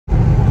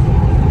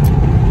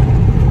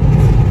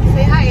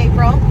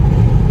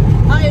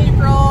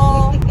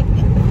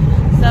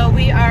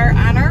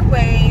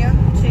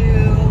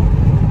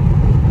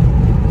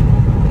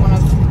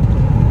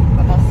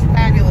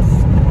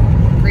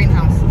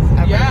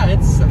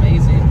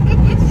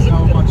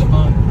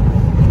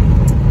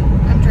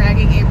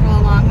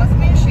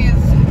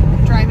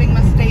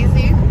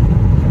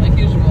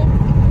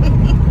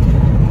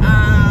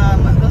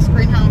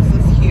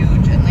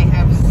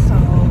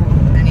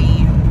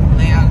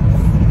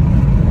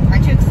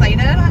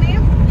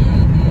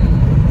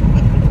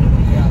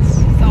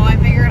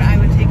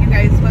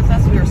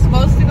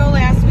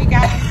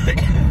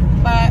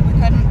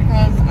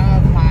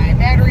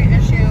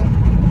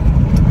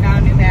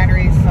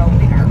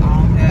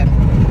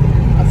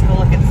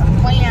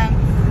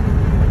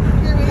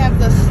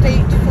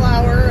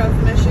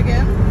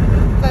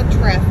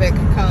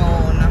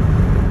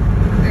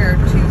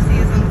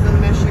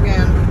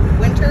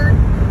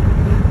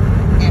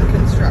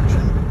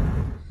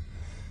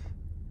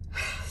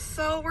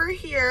So we're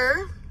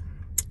here,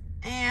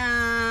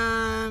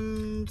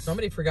 and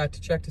somebody forgot to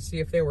check to see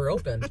if they were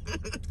open.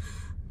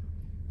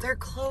 they're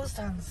closed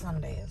on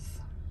Sundays.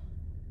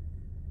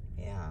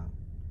 Yeah.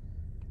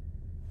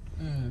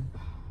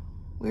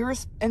 We were,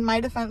 in my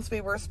defense,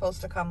 we were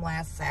supposed to come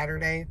last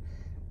Saturday,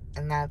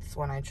 and that's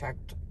when I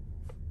checked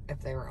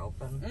if they were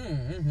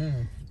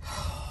open.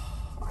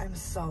 I'm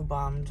so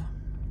bummed.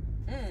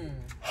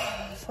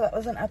 So that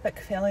was an epic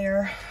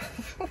failure.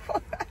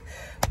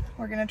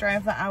 We're gonna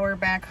drive the hour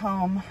back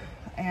home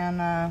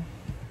and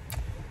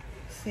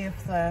see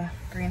if the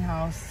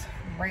greenhouse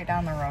right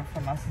down the road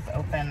from us is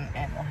open,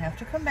 and we'll have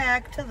to come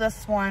back to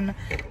this one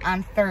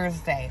on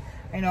Thursday.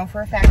 I know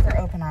for a fact they're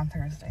open on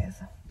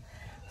Thursdays.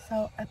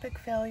 So epic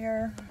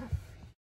failure.